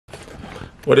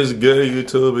What is good,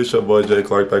 YouTube? It's your boy Jay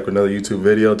Clark back with another YouTube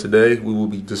video. Today we will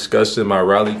be discussing my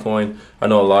Rally coin. I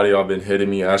know a lot of y'all been hitting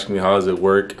me, asking me how does it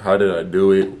work, how did I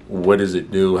do it, what does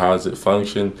it do, how does it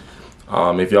function.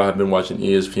 If y'all have been watching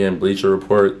ESPN, Bleacher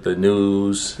Report, the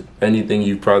news, anything,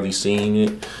 you've probably seen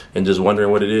it and just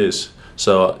wondering what it is.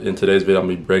 So in today's video, I'm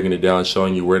going to be breaking it down,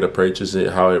 showing you where to purchase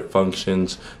it, how it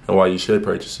functions, and why you should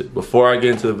purchase it. Before I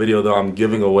get into the video though, I'm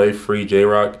giving away free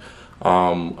J-Rock.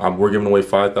 We're giving away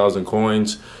 5,000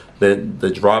 coins.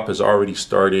 The drop has already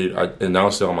started. I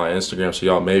announced it on my Instagram, so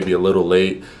y'all may be a little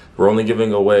late. We're only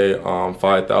giving away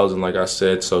 5,000 like I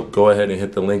said, so go ahead and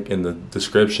hit the link in the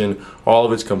description. All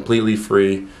of it's completely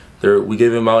free. We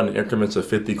give them out in increments of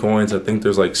 50 coins. I think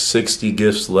there's like 60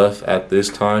 gifts left at this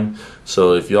time,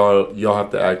 so if y'all have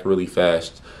to act really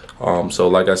fast. So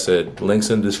like I said,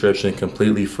 links in the description,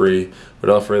 completely free.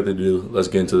 Without further ado, let's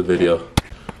get into the video.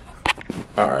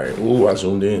 Alright, ooh, I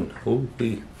zoomed in. Ooh,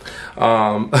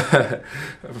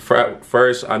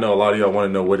 first, I know a lot of y'all want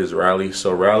to know what is Rally.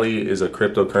 So Rally is a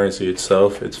cryptocurrency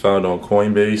itself. It's found on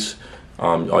Coinbase.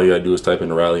 All you gotta do is type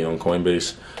in Rally on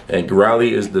Coinbase. And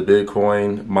Rally is the big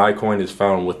coin. My coin is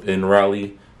found within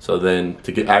Rally. So then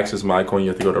to get access to my coin, you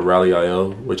have to go to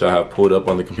Rally.io, which I have pulled up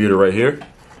on the computer right here.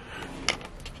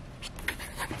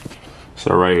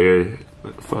 So right here,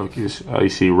 focus, you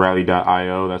see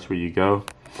Rally.io, that's where you go.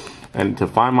 And to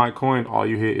find my coin, all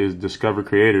you hit is Discover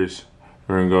Creators.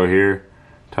 We're gonna go here,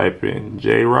 type in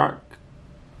J-Rock,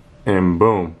 and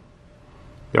boom,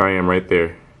 there I am right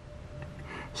there.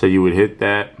 So you would hit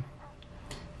that,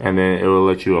 and then it will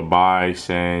let you a buy,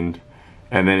 send,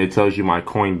 and then it tells you my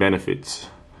coin benefits.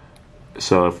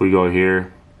 So if we go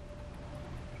here,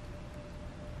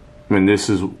 and this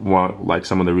is one, like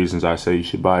some of the reasons I say you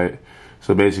should buy it.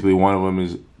 So basically one of them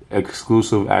is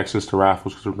exclusive access to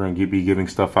raffles, because we're going to be giving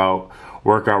stuff out,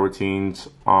 workout routines,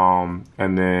 and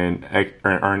then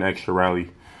earn extra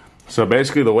Rally. So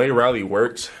basically the way Rally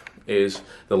works is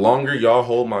the longer y'all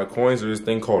hold my coins, there's this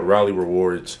thing called Rally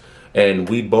Rewards, and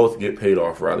we both get paid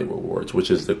off Rally Rewards, which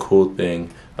is the cool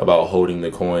thing about holding the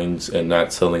coins and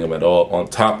not selling them at all, on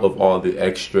top of all the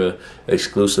extra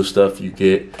exclusive stuff you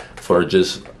get for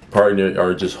just partner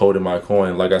or just holding my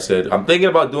coin. Like I said, I'm thinking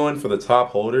about doing for the top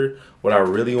holder. What I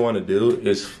really want to do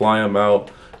is fly them out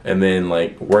and then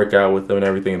like work out with them and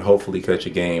everything, and hopefully catch a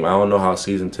game. I don't know how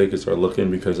season tickets are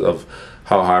looking because of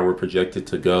how high we're projected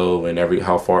to go and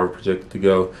how far we're projected to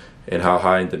go and how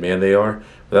high in demand they are.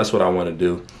 But that's what I want to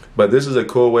do. But this is a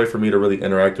cool way for me to really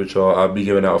interact with y'all. I'll be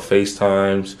giving out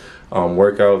FaceTimes,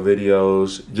 workout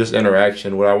videos, just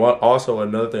interaction. What I want, also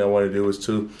another thing I want to do is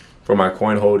too, for my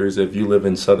coin holders, if you live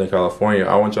in Southern California,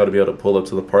 I want y'all to be able to pull up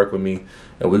to the park with me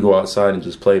and we go outside and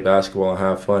just play basketball and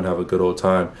have fun, have a good old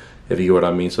time, if you get what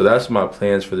I mean. So that's my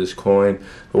plans for this coin.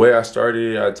 The way I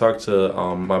started, I talked to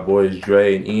my boys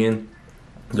Dre and Ian.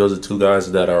 Those are two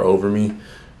guys that are over me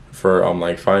for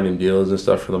like finding deals and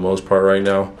stuff for the most part right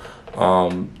now.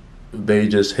 They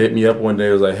just hit me up one day,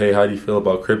 was like, hey, how do you feel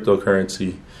about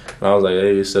cryptocurrency? And I was like,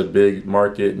 hey, it's a big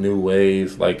market, new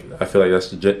wave. Like, I feel like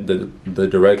that's the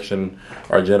direction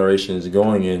our generation is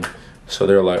going in. So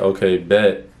they're like, okay,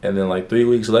 bet. And then like 3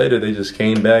 weeks later, they just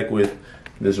came back with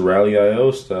this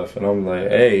Rally.io stuff. And I'm like,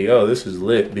 hey, yo, this is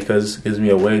lit, because it gives me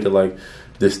a way to like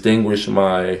distinguish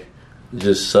my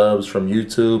just subs from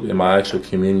YouTube and my actual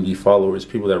community followers,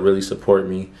 people that really support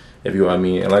me, if you know what I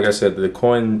mean. And like I said, the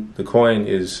coin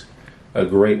is a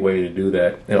great way to do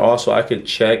that. And also I could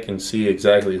check and see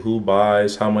exactly who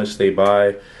buys, how much they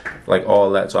buy, like all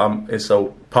that. So it's so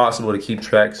possible to keep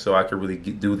track, so I could really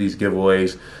do these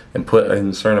giveaways and put in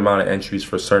a certain amount of entries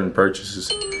for certain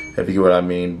purchases, if you get what I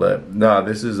mean. But no, I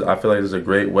feel like this is a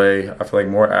great way. I feel like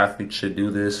more athletes should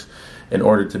do this in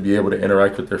order to be able to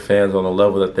interact with their fans on the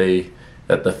level that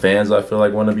the fans, I feel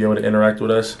like, want to be able to interact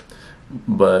with us.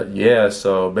 But yeah,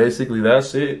 so basically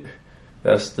that's it.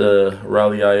 That's the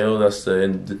Rally.io. That's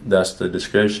the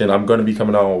description. I'm going to be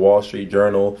coming out on Wall Street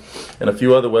Journal and a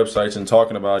few other websites and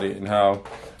talking about it and how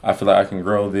I feel like I can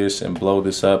grow this and blow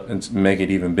this up and make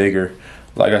it even bigger.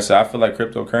 Like I said, I feel like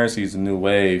cryptocurrency is a new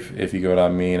wave, if you get what I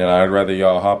mean. And I'd rather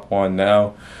y'all hop on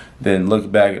now than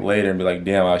look back later and be like,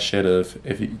 damn, I should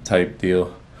have, type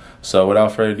deal. So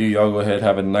without further ado, y'all go ahead,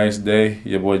 have a nice day.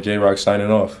 Your boy J-Rock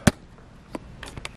signing off.